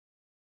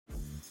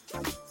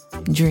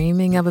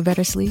Dreaming of a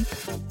better sleep?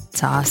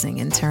 Tossing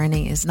and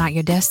turning is not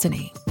your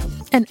destiny.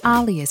 And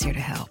Ollie is here to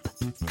help.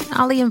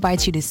 Ollie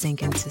invites you to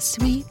sink into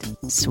sweet,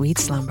 sweet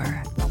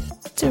slumber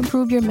to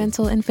improve your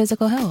mental and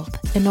physical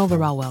health and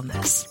overall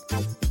wellness.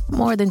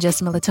 More than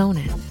just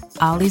melatonin,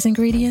 Ollie's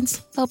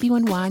ingredients help you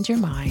unwind your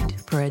mind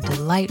for a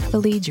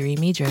delightfully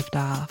dreamy drift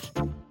off.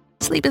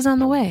 Sleep is on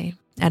the way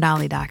at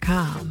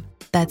Ollie.com.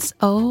 That's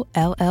OLLY.com.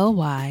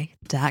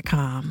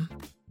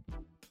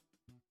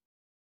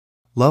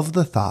 Love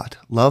the thought,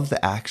 love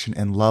the action,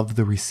 and love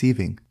the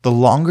receiving. The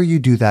longer you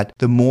do that,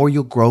 the more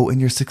you'll grow in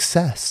your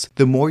success,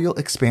 the more you'll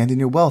expand in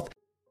your wealth.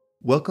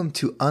 Welcome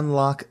to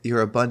Unlock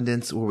Your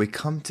Abundance, where we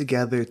come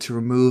together to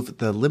remove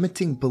the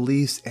limiting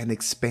beliefs and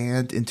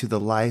expand into the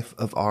life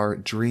of our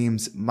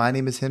dreams. My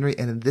name is Henry,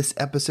 and in this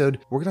episode,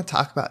 we're going to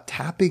talk about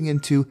tapping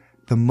into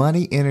the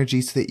money energy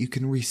so that you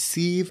can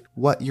receive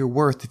what you're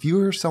worth. If you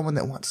are someone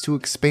that wants to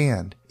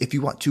expand, if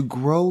you want to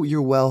grow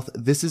your wealth,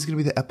 this is going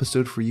to be the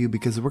episode for you,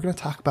 because we're going to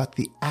talk about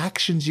the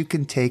actions you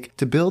can take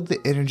to build the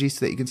energy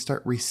so that you can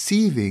start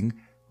receiving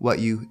what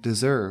you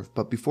deserve.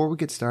 But before we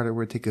get started,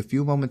 we're going to take a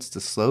few moments to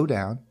slow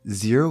down,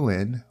 zero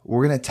in.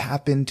 We're going to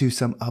tap into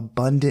some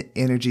abundant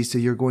energy. So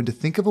you're going to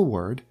think of a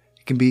word.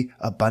 It can be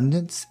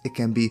abundance, it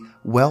can be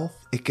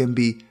wealth, it can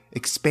be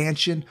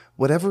expansion,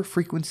 whatever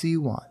frequency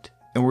you want.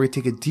 And we're going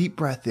to take a deep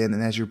breath in,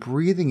 and as you're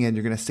breathing in,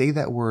 you're going to say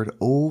that word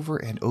over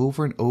and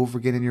over and over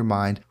again in your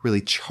mind.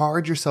 Really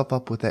charge yourself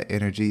up with that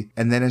energy.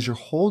 And then as you're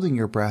holding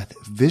your breath,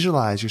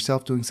 visualize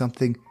yourself doing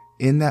something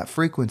in that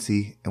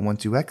frequency. And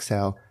once you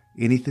exhale,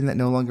 anything that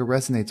no longer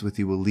resonates with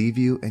you will leave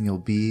you, and you'll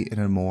be in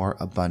a more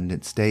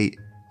abundant state.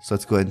 So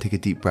let's go ahead and take a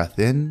deep breath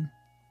in.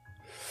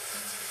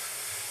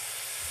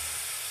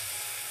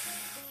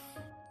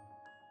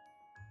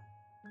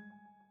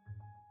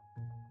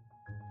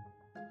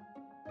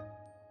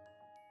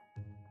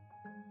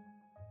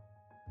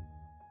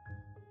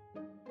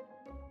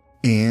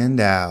 And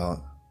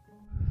out.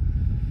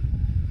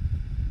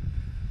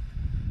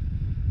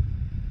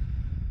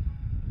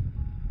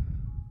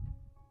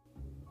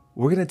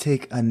 We're going to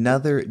take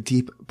another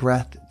deep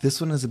breath. This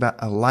one is about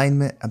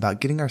alignment, about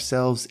getting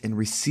ourselves in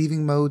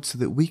receiving mode so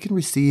that we can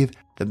receive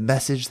the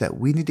message that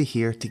we need to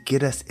hear to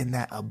get us in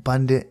that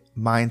abundant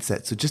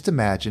mindset. So just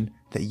imagine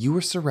that you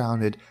are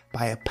surrounded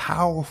by a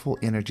powerful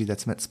energy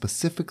that's meant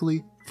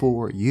specifically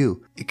for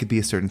you. It could be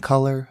a certain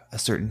color, a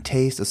certain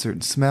taste, a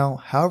certain smell,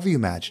 however you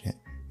imagine it.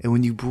 And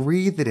when you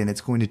breathe it in,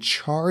 it's going to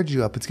charge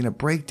you up. It's going to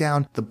break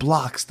down the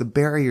blocks, the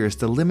barriers,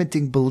 the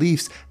limiting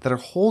beliefs that are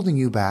holding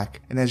you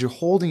back. And as you're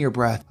holding your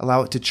breath,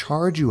 allow it to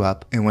charge you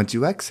up. And once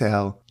you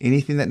exhale,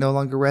 anything that no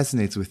longer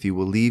resonates with you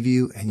will leave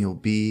you, and you'll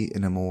be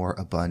in a more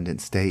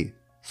abundant state.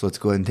 So let's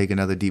go ahead and take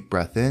another deep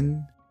breath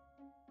in.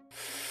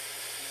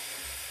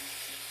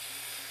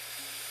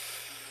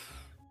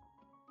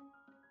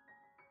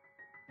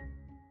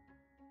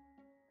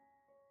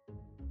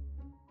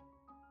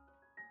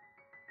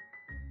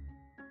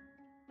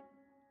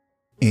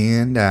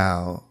 And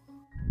out.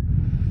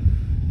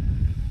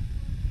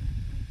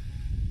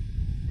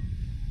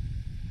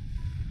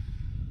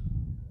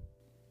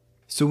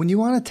 So when you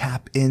want to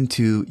tap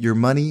into your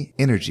money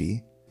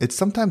energy, it's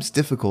sometimes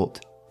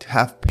difficult to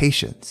have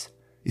patience.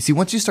 You see,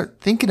 once you start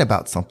thinking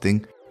about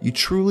something, you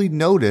truly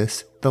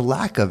notice the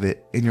lack of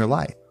it in your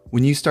life.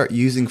 When you start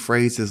using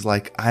phrases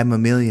like, I'm a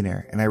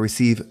millionaire and I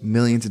receive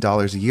millions of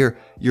dollars a year,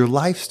 your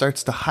life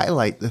starts to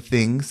highlight the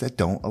things that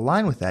don't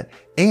align with that.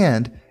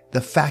 And the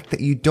fact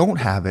that you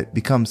don't have it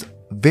becomes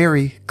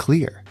very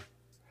clear.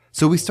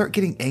 So we start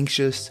getting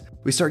anxious.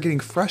 We start getting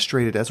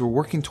frustrated as we're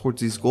working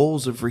towards these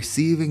goals of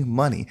receiving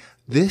money.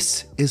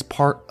 This is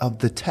part of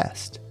the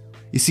test.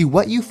 You see,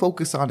 what you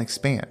focus on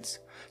expands.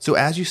 So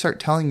as you start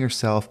telling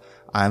yourself,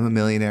 I'm a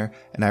millionaire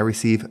and I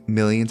receive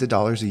millions of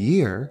dollars a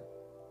year,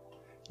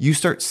 you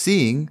start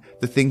seeing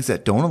the things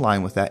that don't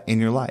align with that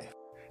in your life.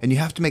 And you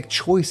have to make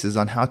choices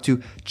on how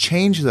to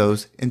change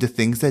those into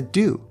things that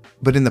do.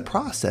 But in the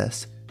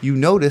process, you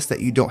notice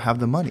that you don't have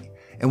the money.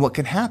 And what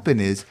can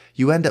happen is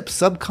you end up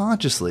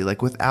subconsciously,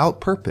 like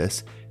without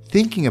purpose,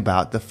 thinking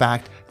about the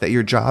fact that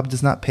your job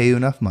does not pay you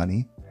enough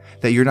money,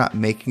 that you're not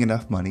making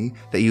enough money,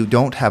 that you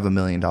don't have $1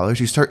 million.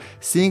 You start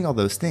seeing all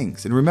those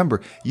things. And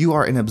remember, you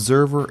are an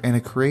observer and a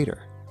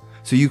creator.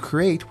 So you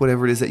create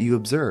whatever it is that you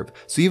observe.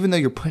 So even though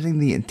you're putting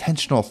the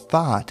intentional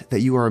thought that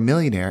you are a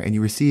millionaire and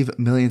you receive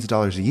millions of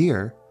dollars a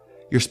year,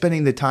 you're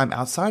spending the time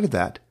outside of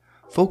that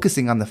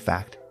focusing on the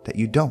fact that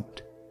you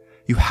don't.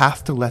 You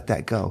have to let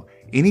that go.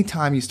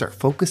 Anytime you start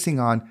focusing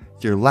on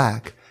your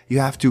lack, you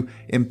have to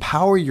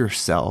empower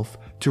yourself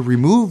to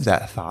remove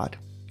that thought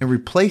and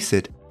replace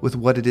it with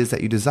what it is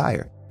that you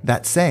desire.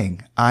 That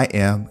saying, I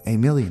am a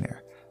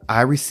millionaire,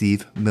 I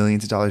receive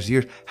millions of dollars a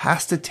year,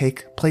 has to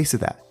take place of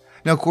that.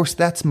 Now, of course,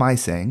 that's my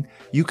saying.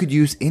 You could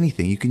use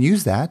anything. You can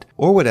use that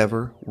or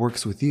whatever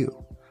works with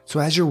you. So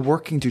as you're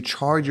working to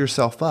charge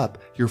yourself up,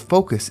 your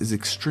focus is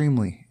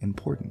extremely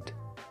important.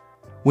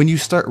 When you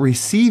start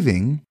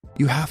receiving,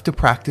 you have to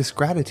practice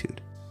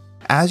gratitude.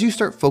 As you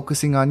start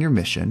focusing on your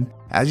mission,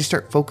 as you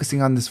start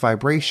focusing on this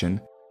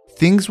vibration,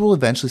 things will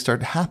eventually start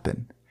to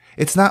happen.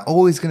 It's not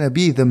always going to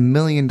be the $1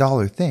 million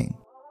thing.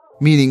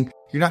 Meaning,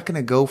 you're not going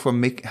to go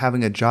from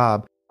having a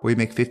job where you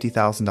make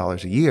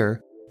 $50,000 a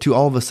year to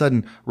all of a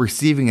sudden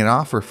receiving an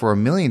offer for $1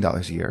 million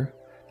a year.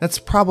 That's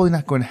probably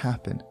not going to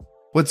happen.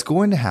 What's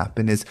going to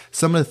happen is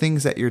some of the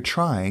things that you're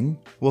trying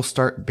will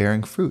start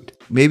bearing fruit.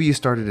 Maybe you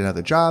started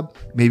another job.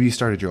 Maybe you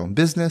started your own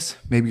business.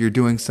 Maybe you're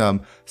doing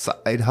some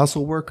side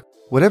hustle work.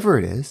 Whatever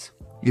it is,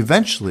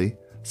 eventually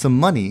some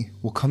money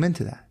will come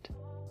into that.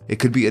 It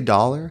could be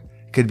 $1.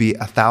 It could be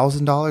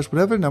 $1,000.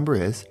 Whatever the number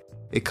is,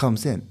 it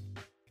comes in.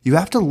 You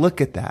have to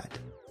look at that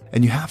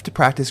and you have to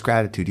practice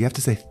gratitude. You have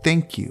to say,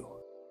 thank you.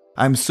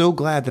 I'm so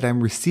glad that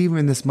I'm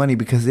receiving this money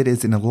because it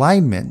is in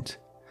alignment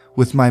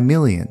with my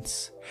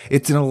millions.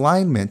 It's in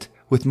alignment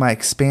with my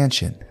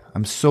expansion.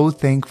 I'm so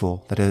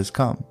thankful that it has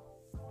come.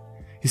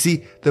 You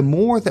see, the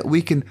more that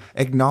we can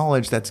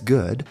acknowledge that's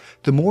good,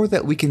 the more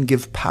that we can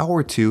give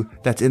power to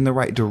that's in the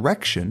right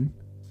direction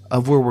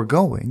of where we're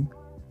going,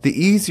 the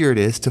easier it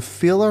is to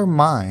fill our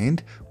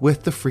mind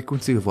with the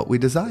frequency of what we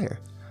desire.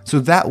 So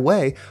that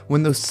way,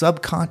 when those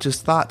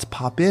subconscious thoughts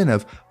pop in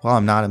of, well,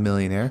 I'm not a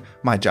millionaire,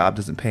 my job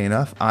doesn't pay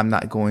enough, I'm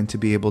not going to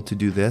be able to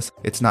do this,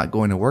 it's not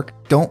going to work,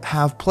 don't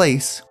have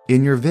place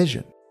in your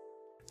vision.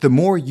 The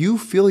more you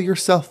fill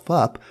yourself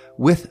up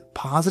with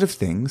positive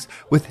things,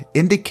 with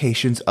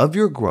indications of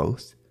your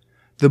growth,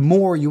 the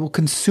more you will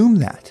consume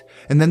that.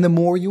 And then the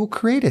more you will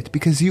create it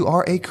because you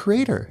are a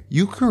creator.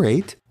 You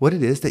create what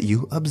it is that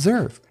you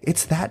observe.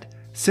 It's that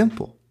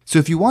simple. So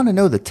if you want to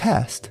know the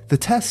test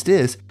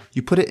is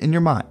you put it in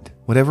your mind,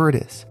 whatever it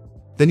is.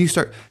 Then you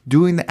start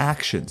doing the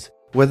actions,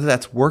 whether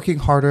that's working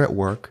harder at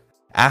work,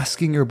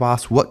 asking your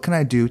boss, what can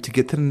I do to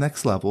get to the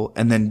next level,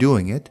 and then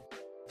doing it,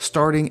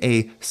 starting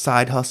a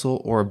side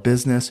hustle or a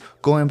business,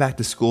 going back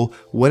to school,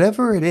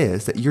 whatever it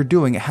is that you're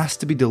doing, it has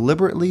to be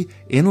deliberately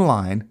in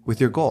line with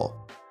your goal.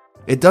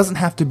 It doesn't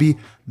have to be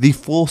the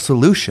full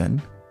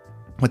solution.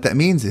 What that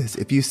means is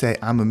if you say,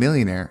 I'm a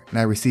millionaire and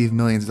I receive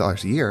millions of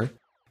dollars a year,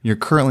 you're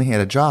currently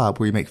at a job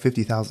where you make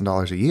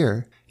 $50,000 a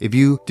year. If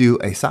you do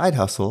a side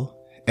hustle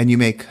and you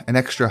make an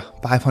extra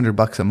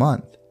 $500 a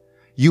month,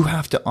 you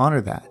have to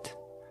honor that.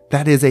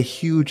 That is a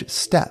huge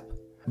step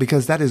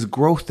because that is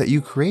growth that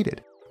you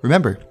created.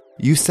 Remember,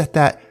 you set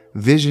that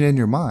vision in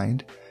your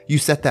mind, you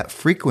set that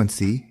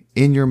frequency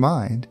in your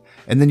mind,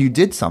 and then you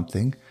did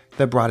something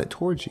that brought it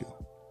towards you.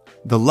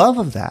 The love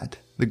of that,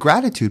 the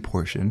gratitude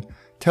portion,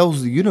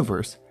 tells the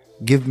universe,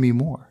 give me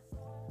more.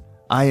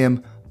 I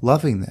am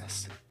loving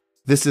this.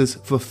 This is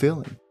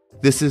fulfilling.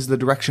 This is the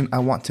direction I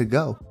want to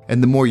go.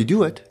 And the more you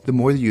do it, the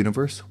more the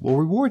universe will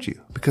reward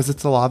you because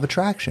it's the law of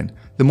attraction.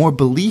 The more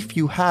belief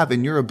you have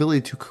in your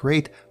ability to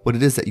create what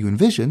it is that you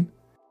envision,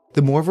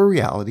 the more of a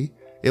reality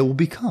it will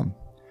become.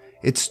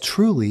 It's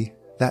truly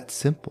that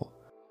simple.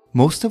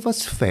 Most of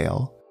us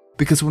fail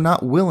because we're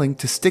not willing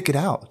to stick it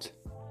out.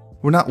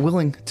 We're not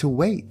willing to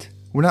wait.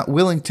 We're not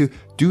willing to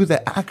do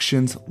the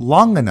actions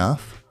long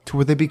enough to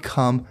where they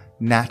become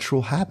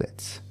natural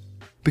habits.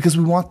 Because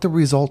we want the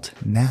result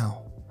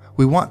now.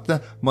 We want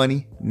the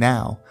money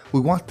now.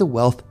 We want the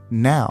wealth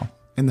now.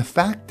 And the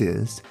fact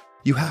is,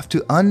 you have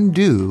to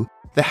undo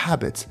the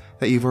habits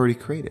that you've already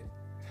created.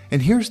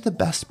 And here's the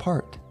best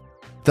part.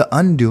 The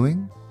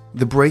undoing,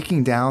 the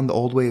breaking down the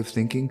old way of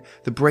thinking,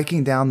 the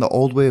breaking down the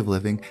old way of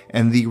living,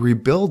 and the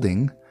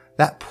rebuilding,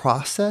 that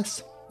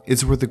process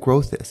is where the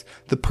growth is.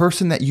 The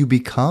person that you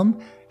become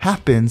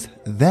happens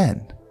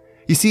then.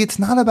 You see, it's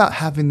not about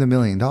having the $1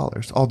 million,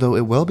 although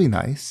it will be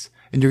nice,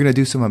 and you're going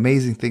to do some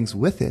amazing things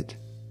with it.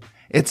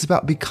 It's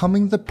about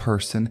becoming the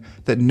person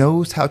that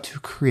knows how to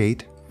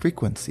create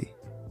frequency.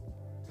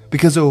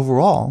 Because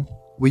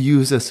overall, we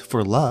use this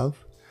for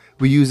love.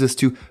 We use this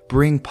to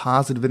bring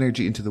positive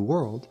energy into the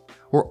world.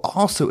 We're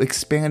also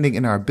expanding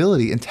in our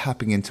ability and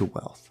tapping into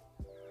wealth.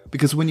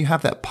 Because when you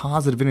have that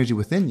positive energy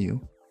within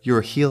you, you're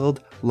a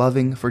healed,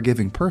 loving,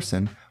 forgiving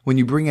person. When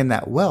you bring in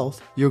that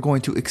wealth, you're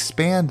going to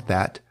expand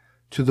that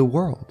to the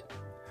world.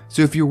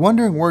 So if you're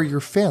wondering where you're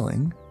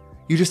failing,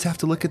 you just have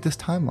to look at this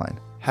timeline.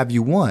 Have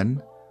you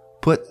won?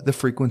 Put the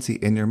frequency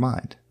in your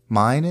mind.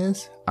 Mine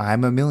is,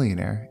 I'm a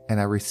millionaire and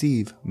I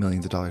receive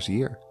millions of dollars a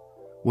year.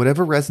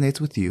 Whatever resonates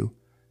with you,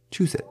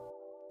 choose it.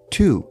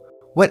 2,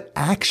 what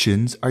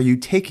actions are you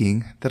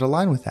taking that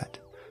align with that?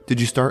 Did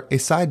you start a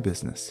side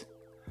business?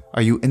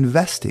 Are you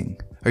investing?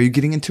 Are you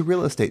getting into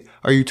real estate?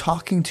 Are you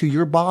talking to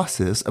your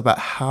bosses about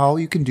how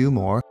you can do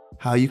more,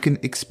 how you can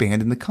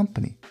expand in the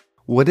company?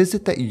 What is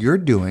it that you're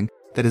doing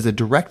that is a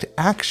direct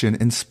action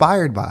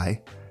inspired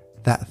by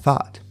that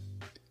thought?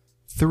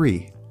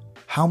 3,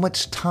 how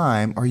much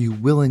time are you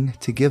willing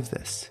to give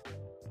this?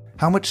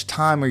 How much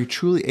time are you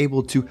truly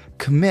able to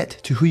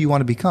commit to who you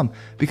want to become?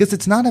 Because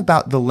it's not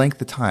about the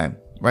length of time,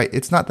 right?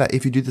 It's not that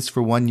if you do this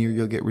for 1 year,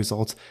 you'll get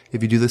results.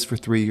 If you do this for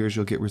 3 years,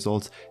 you'll get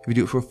results. If you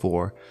do it for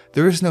 4,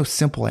 there is no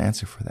simple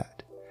answer for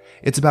that.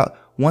 It's about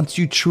once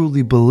you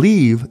truly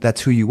believe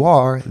that's who you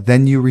are,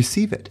 then you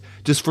receive it.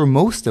 Just for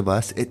most of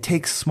us, it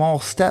takes small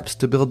steps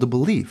to build the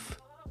belief.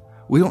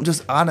 We don't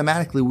just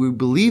automatically, we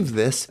believe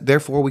this,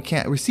 therefore we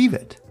can't receive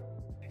it.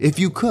 If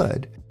you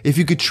could, If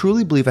you could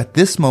truly believe at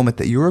this moment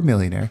that you're a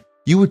millionaire,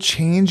 you would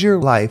change your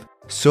life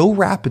so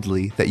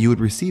rapidly that you would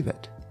receive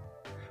it.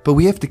 But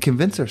we have to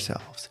convince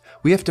ourselves.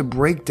 We have to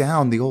break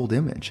down the old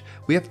image.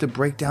 We have to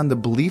break down the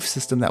belief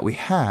system that we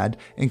had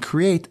and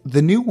create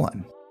the new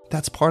one.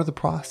 That's part of the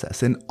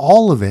process. And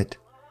all of it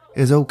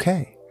is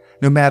okay.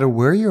 No matter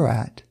where you're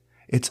at,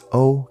 it's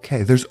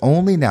okay. There's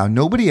only now.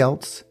 Nobody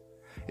else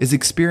is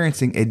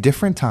experiencing a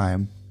different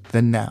time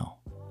than now.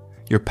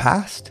 Your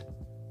past,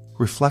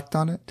 reflect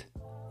on it,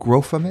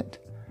 grow from it.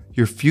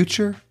 Your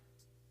future,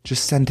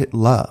 just send it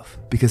love,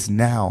 because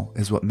now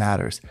is what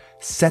matters.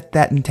 Set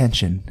that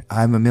intention.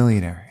 I'm a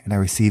millionaire and I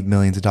receive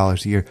millions of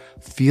dollars a year.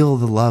 Feel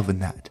the love in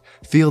that.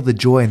 Feel the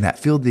joy in that.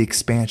 Feel the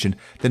expansion.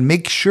 Then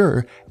make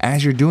sure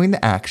as you're doing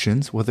the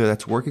actions, whether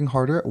that's working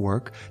harder at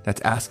work,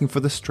 that's asking for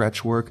the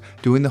stretch work,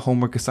 doing the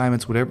homework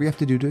assignments, whatever you have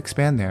to do to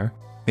expand there.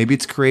 Maybe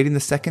it's creating the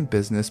second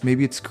business.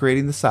 Maybe it's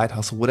creating the side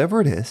hustle,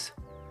 whatever it is.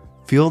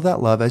 Feel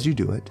that love as you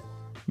do it.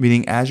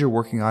 Meaning as you're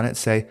working on it,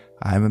 say,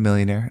 I'm a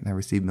millionaire and I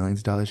receive millions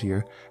of dollars a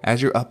year.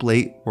 As you're up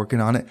late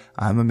working on it,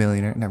 I'm a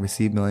millionaire and I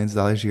receive millions of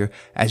dollars a year.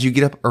 As you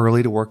get up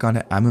early to work on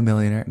it, I'm a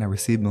millionaire and I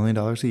receive $1 million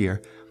a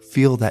year.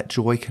 Feel that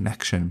joy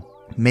connection.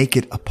 Make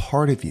it a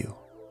part of you.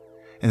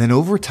 And then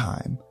over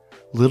time,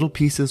 little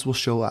pieces will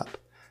show up,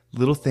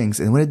 little things.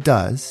 And when it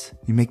does,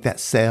 you make that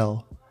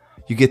sale,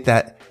 you get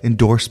that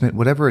endorsement,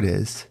 whatever it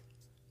is,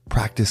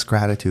 practice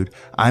gratitude.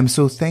 I'm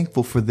so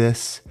thankful for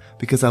this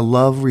because I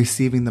love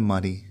receiving the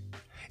money.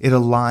 It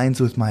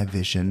aligns with my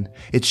vision.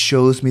 It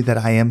shows me that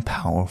I am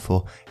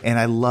powerful and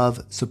I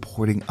love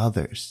supporting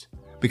others.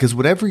 Because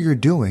whatever you're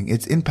doing,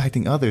 it's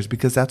impacting others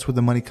because that's where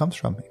the money comes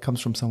from. It comes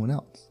from someone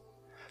else.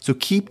 So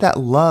keep that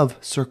love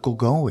circle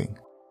going.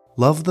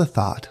 Love the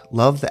thought,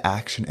 love the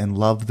action, and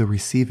love the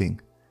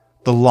receiving.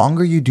 The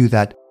longer you do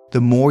that,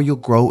 the more you'll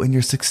grow in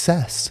your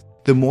success,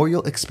 the more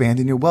you'll expand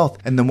in your wealth,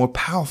 and the more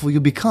powerful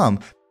you'll become,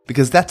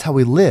 because that's how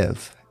we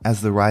live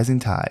as the rising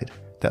tide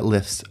that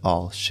lifts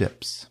all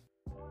ships.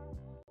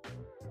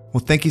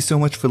 Well, thank you so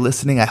much for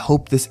listening. I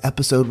hope this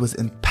episode was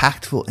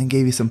impactful and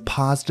gave you some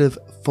positive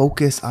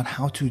focus on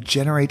how to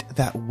generate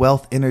that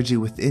wealth energy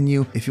within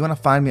you. If you want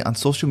to find me on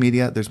social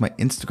media, there's my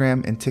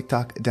Instagram and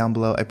TikTok down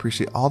below. I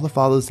appreciate all the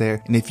follows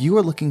there. And if you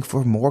are looking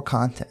for more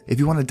content, if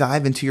you want to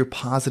dive into your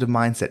positive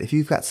mindset, if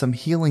you've got some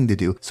healing to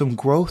do, some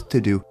growth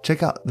to do,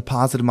 check out the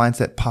Positive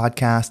Mindset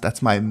Podcast.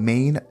 That's my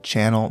main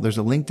channel. There's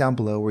a link down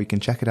below where you can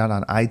check it out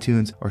on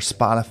iTunes or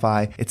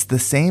Spotify. It's the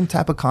same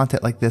type of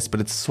content like this, but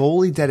it's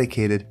solely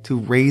dedicated to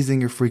raising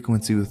your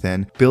frequency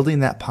within, building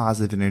that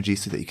positive energy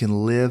so that you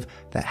can live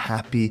that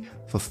happy,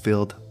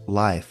 fulfilled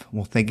life.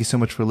 Well, thank you so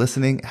much for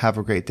listening. Have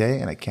a great day,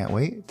 and I can't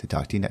wait to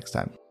talk to you next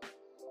time.